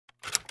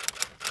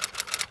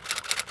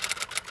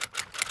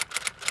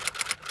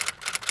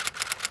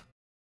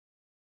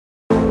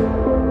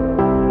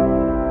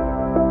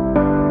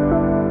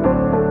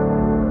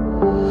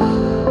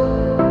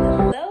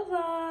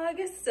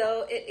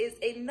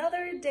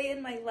day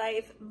in my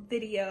life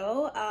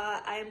video.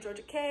 I am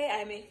Georga-Kay.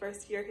 I'm a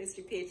first-year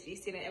history PhD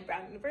student at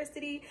Brown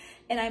University,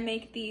 and I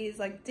make these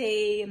like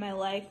day in my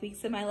life,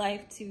 weeks in my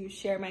life to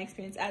share my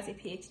experience as a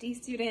PhD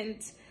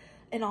student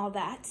and all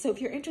that. So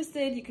if you're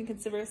interested, you can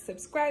consider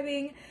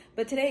subscribing.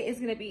 But today is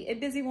gonna be a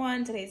busy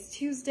one. Today's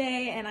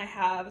Tuesday and I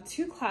have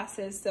 2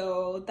 classes.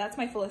 So that's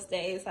my fullest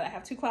day, is that I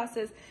have 2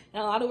 classes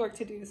and a lot of work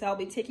to do. So I'll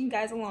be taking you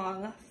guys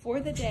along for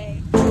the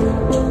day.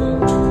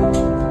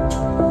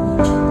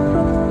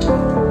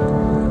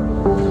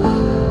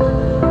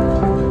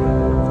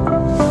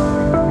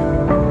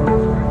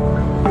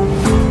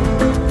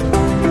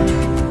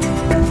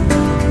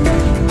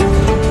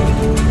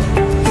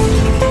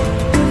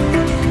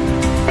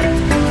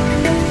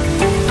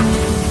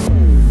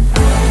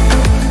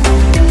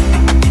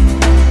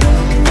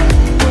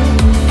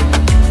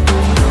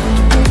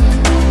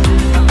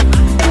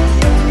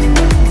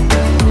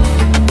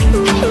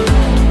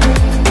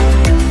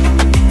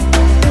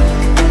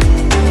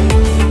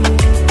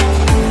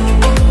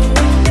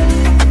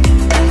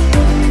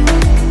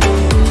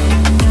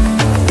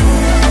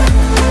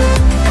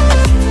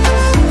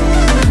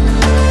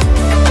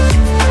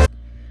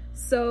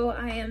 So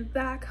I am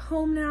back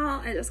home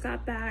now. I just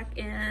got back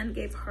and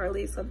gave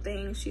Harley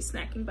something. She's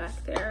snacking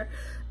back there.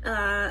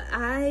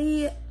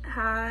 I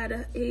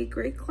had a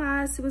great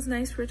class. It was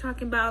nice. We were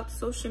talking about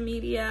social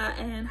media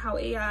and how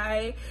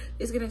AI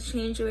is going to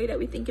change the way that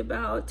we think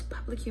about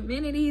public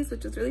humanities,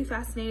 which is really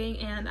fascinating.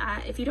 And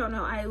if you don't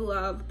know, I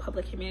love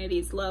public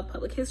humanities, love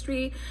public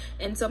history.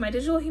 And so my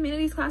digital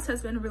humanities class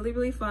has been really,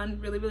 really fun,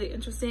 really, really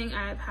interesting.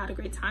 I've had a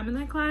great time in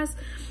that class.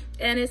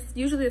 And it's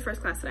usually the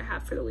first class that I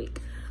have for the week.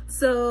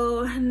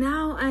 So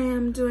now I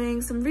am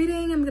doing some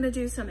reading. I'm gonna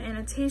do some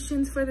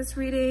annotations for this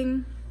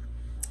reading.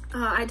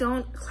 I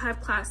don't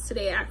have class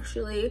today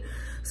actually,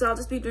 so I'll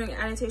just be doing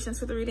annotations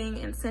for the reading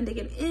and sending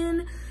it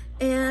in,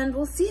 and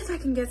we'll see if I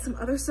can get some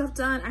other stuff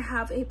done. I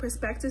have a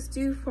prospectus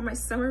due for my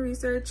summer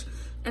research,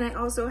 and I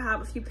also have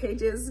a few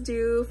pages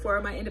due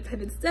for my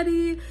independent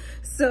study.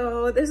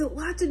 So there's a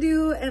lot to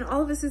do, and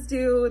all of this is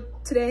due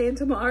today and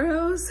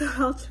tomorrow, so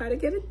I'll try to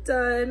get it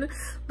done.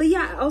 But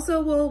yeah,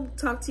 also we'll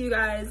talk to you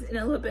guys in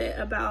a little bit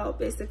about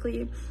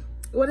basically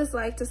what it's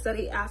like to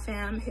study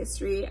AFAM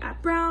history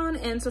at Brown,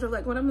 and sort of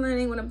like what I'm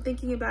learning, what I'm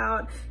thinking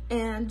about,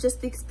 and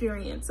just the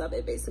experience of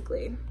it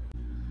basically.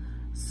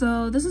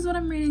 So this is what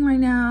I'm reading right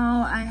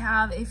now. I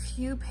have a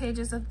few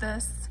pages of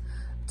this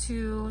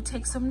to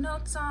take some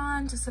notes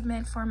on to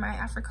submit for my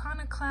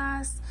Africana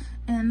class,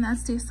 and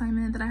that's the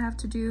assignment that I have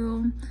to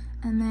do,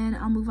 and then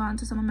I'll move on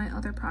to some of my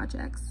other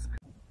projects.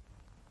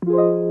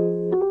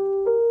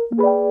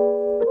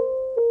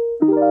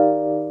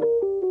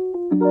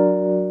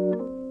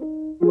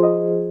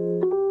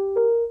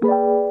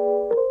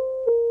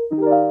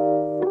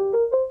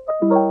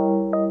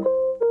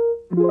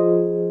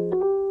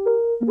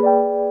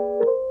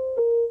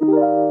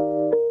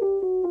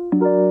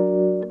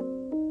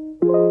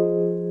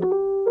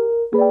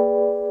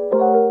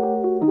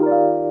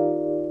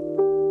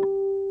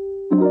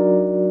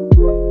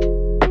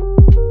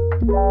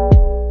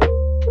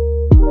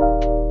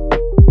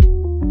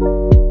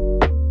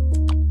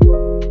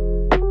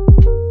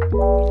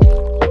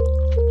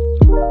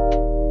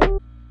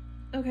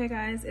 Okay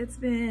guys, it's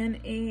been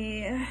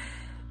a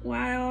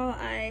while.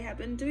 I have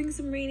been doing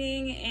some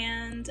reading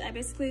and I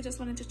basically just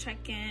wanted to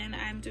check in.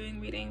 I'm doing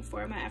reading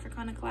for my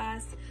Africana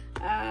class.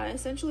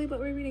 Essentially what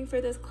we're reading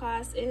for this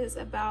class is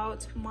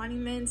about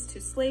monuments to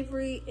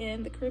slavery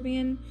in the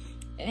Caribbean,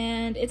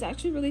 and it's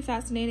actually really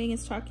fascinating.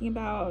 It's talking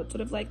about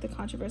sort of like the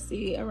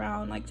controversy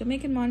around like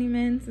Jamaican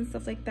monuments and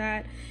stuff like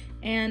that.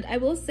 And I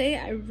will say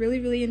I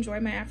really, really enjoy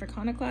my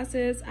Africana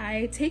classes.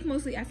 I take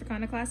mostly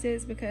Africana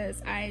classes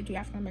because I do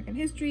African American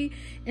history,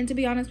 and to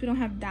be honest, we don't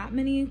have that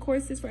many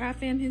courses for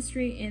AFAM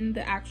history in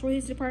the actual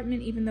history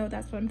department, even though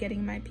that's what I'm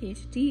getting my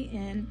PhD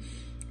in.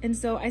 And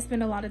so I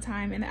spend a lot of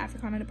time in the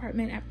Africana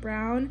department at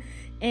Brown,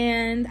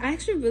 and I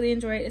actually really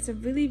enjoy it. It's a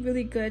really,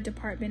 really good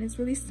department. It's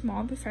really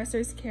small.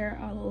 Professors care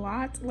a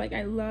lot. Like,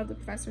 I love the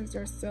professors.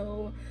 They're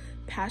so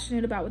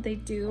passionate about what they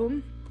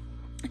do.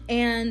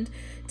 And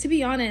to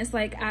be honest,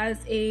 like, as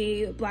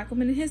a Black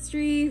woman in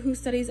history who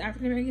studies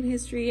African American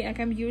history, like,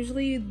 I'm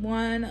usually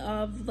one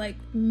of like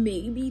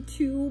maybe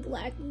 2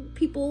 Black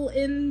people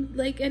in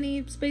like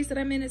any space that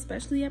I'm in,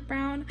 especially at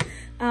Brown.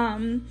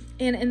 And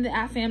in the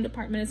AFAM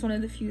department, it's one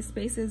of the few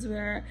spaces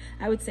where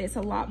I would say it's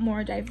a lot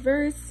more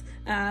diverse.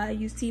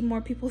 You see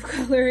more people of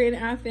color in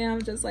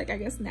AFAM, just like, I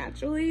guess,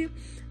 naturally.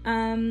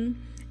 And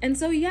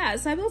so yeah,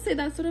 so I will say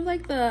that's sort of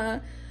like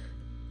the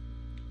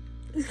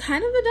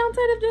kind of the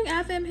downside of doing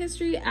AFAM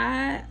history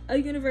at a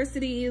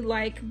university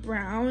like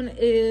Brown,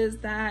 is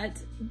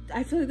that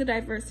I feel like the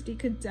diversity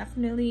could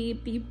definitely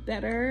be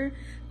better.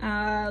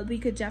 We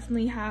could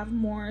definitely have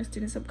more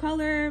students of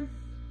color,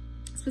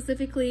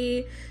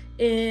 specifically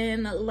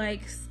in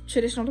like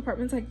traditional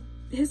departments like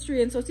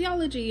history and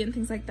sociology and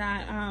things like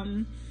that.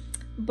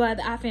 But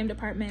the AFAM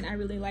department I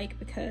really like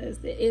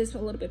because it is a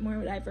little bit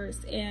more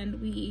diverse,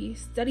 and we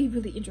study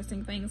really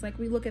interesting things. Like,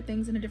 we look at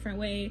things in a different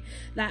way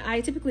that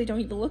I typically don't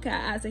even look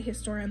at as a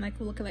historian. Like,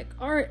 we look at like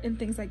art and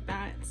things like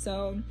that.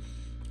 So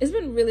it's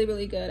been really,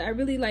 really good. I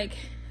really like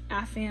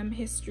AFAM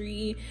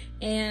history,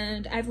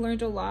 and I've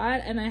learned a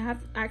lot, and I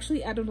have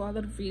actually added a lot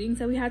of readings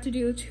that we had to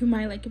do to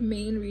my like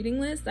main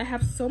reading list. I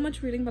have so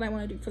much reading that I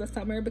want to do for the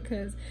summer,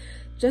 because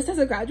just as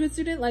a graduate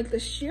student, like, the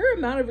sheer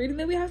amount of reading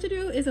that we have to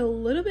do is a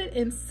little bit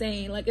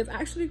insane. Like, it's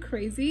actually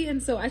crazy.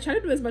 And so I try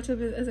to do as much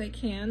of it as I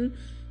can,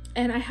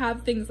 and I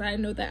have things that I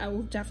know that I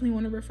will definitely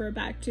want to refer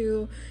back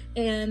to,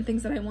 and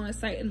things that I want to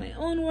cite in my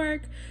own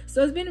work.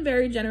 So it's been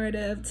very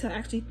generative to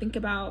actually think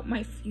about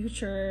my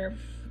future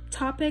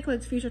topic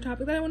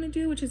that I want to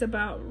do, which is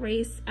about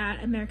race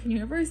at American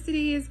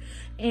universities,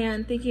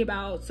 and thinking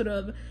about sort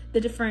of the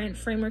different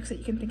frameworks that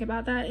you can think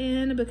about that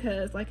in,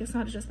 because like, it's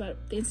not just about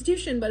the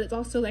institution, but it's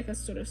also like a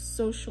sort of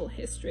social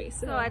history.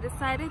 So I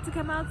decided to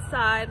come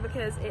outside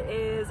because it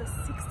is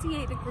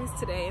 68 degrees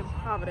today in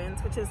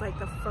Providence, which is like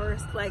the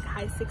first like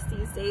high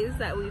 60s days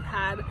that we've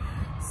had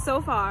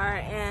so far,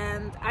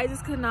 and I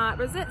just could not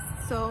resist.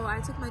 So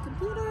I took my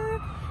computer,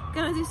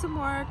 gonna do some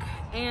work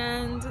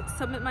and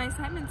submit my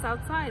assignments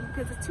outside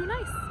because it's too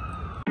nice.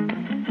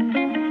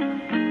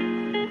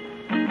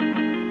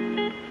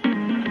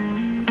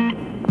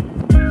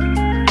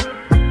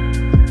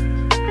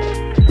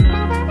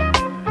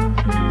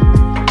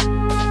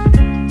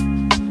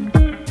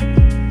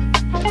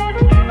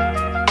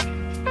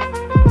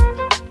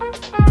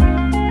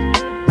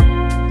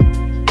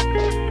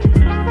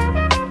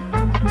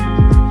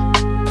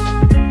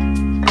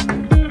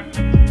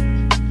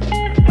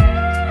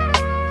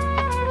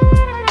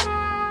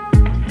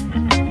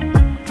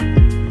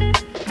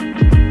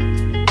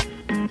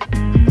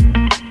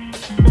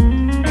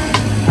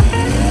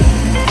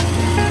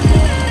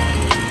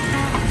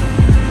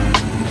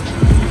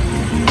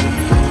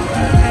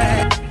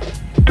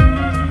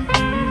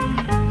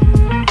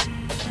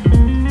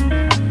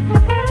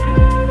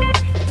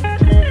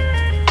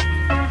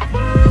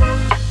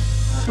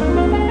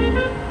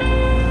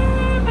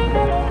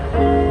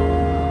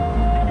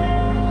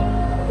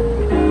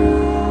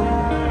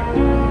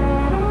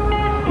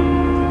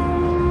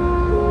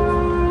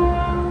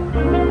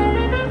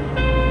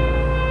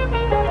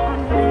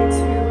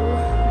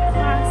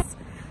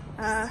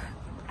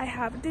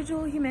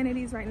 Digital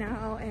humanities right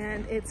now,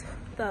 and it's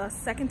the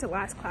second to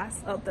last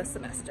class of the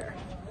semester.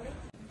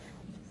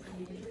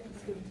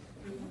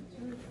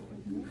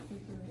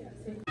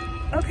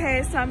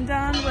 Okay, so I'm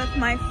done with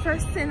my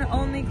first and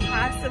only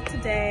class of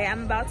today.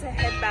 I'm about to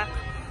head back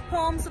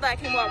home so that I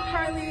can walk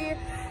Harley.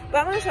 But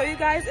I'm gonna show you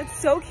guys, it's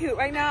so cute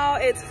right now.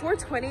 It's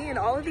 4:20 and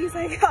all of these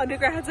like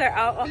undergrads are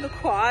out on the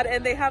quad,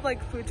 and they have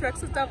like food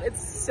trucks and stuff.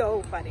 It's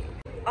so funny.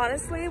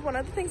 Honestly, one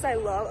of the things I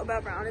love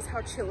about Brown is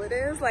how chill it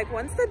is. Like,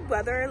 once the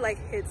weather like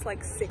hits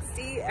like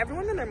 60,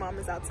 everyone and their mom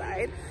is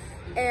outside,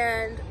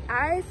 and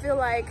I feel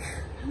like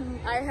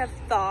I have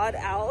thawed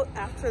out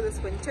after this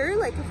winter.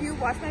 Like, if you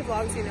watch my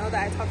vlogs, you know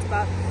that I talked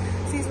about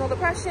seasonal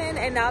depression,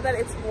 and now that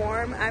it's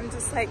warm, I'm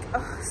just like,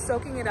 ugh,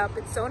 soaking it up.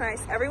 It's so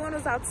nice. Everyone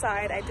was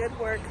outside. I did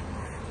work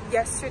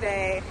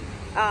yesterday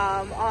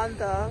on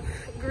the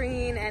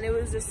green, and it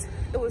was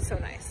so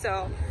nice.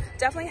 So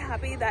definitely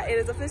happy that it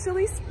is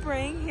officially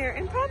spring here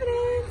in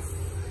Providence.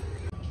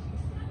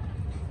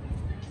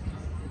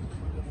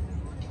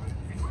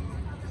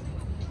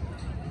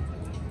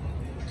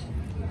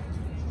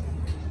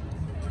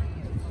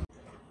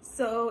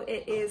 So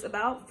it is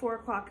about 4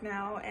 o'clock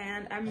now,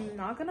 and I'm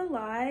not gonna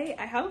lie,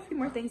 I have a few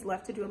more things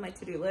left to do on my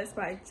to-do list,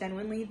 but I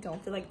genuinely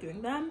don't feel like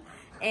doing them.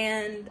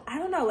 And I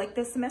don't know, like,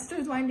 the semester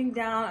is winding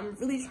down. I'm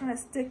really trying to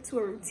stick to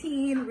a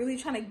routine, really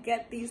trying to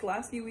get these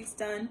last few weeks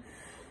done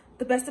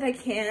the best that I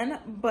can.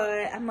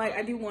 But I'm like,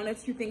 I do one or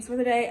two things for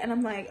the day, and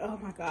I'm like, oh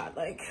my god,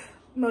 like,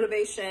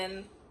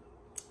 motivation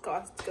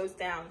goes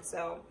down.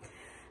 So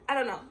I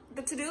don't know.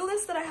 The to-do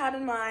list that I had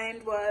in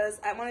mind was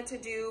I wanted to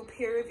do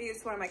peer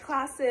reviews for one of my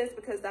classes,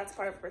 because that's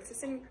part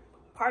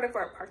of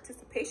our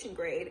participation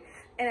grade.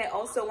 And I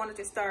also wanted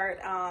to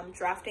start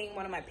drafting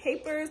one of my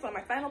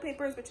final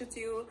papers, which is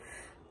due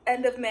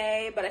end of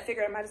May, but I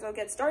figured I might as well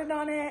get started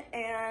on it.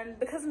 And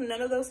because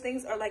none of those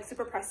things are like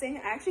super pressing,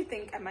 I actually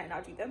think I might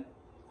not do them.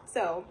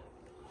 So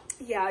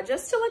yeah,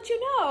 just to let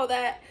you know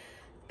that,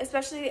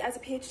 especially as a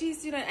PhD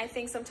student, I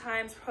think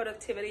sometimes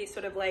productivity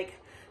sort of like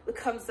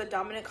becomes the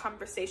dominant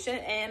conversation.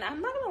 And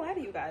I'm not gonna lie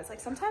to you guys, like,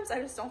 sometimes I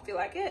just don't feel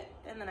like it,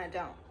 and then I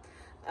don't.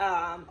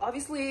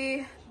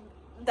 Obviously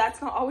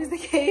that's not always the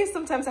case.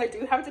 Sometimes I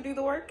do have to do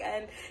the work,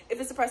 and if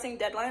it's a pressing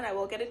deadline, I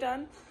will get it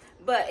done.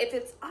 But if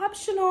it's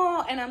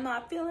optional and I'm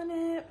not feeling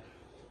it,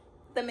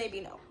 then maybe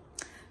no.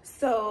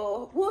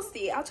 So we'll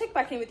see. I'll check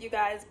back in with you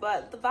guys,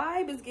 but the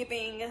vibe is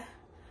giving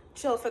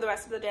chill for the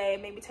rest of the day,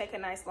 maybe take a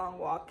nice long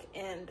walk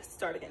and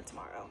start again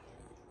tomorrow.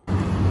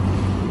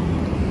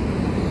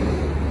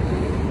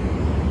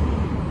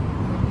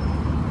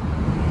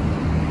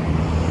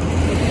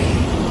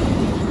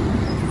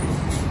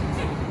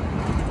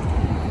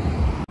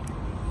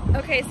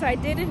 Okay, so I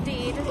did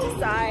indeed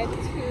decide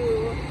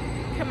to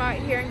come out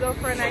here and go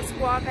for a nice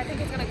walk. I think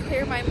it's gonna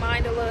clear my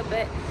mind a little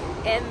bit,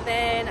 and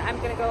then I'm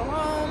gonna go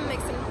home, make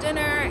some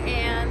dinner,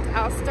 and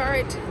I'll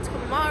start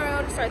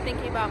tomorrow to start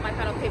thinking about my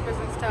final papers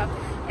and stuff.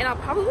 And I'll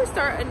probably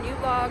start a new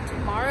vlog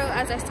tomorrow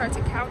as I start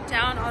to count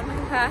down on my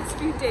last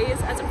few days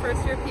as a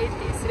first-year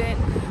PhD student,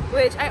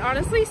 which I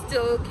honestly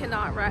still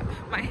cannot wrap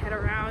my head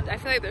around. I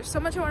feel like there's so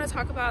much I want to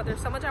talk about,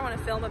 there's so much I want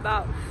to film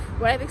about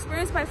what I've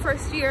experienced my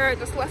first year,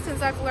 just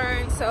lessons I've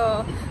learned.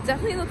 So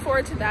definitely look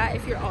forward to that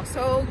if you're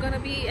also going to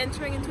be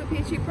entering into a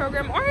PhD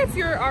program, or if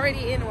you're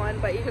already in one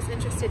but you're just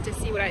interested to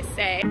see what I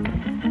say.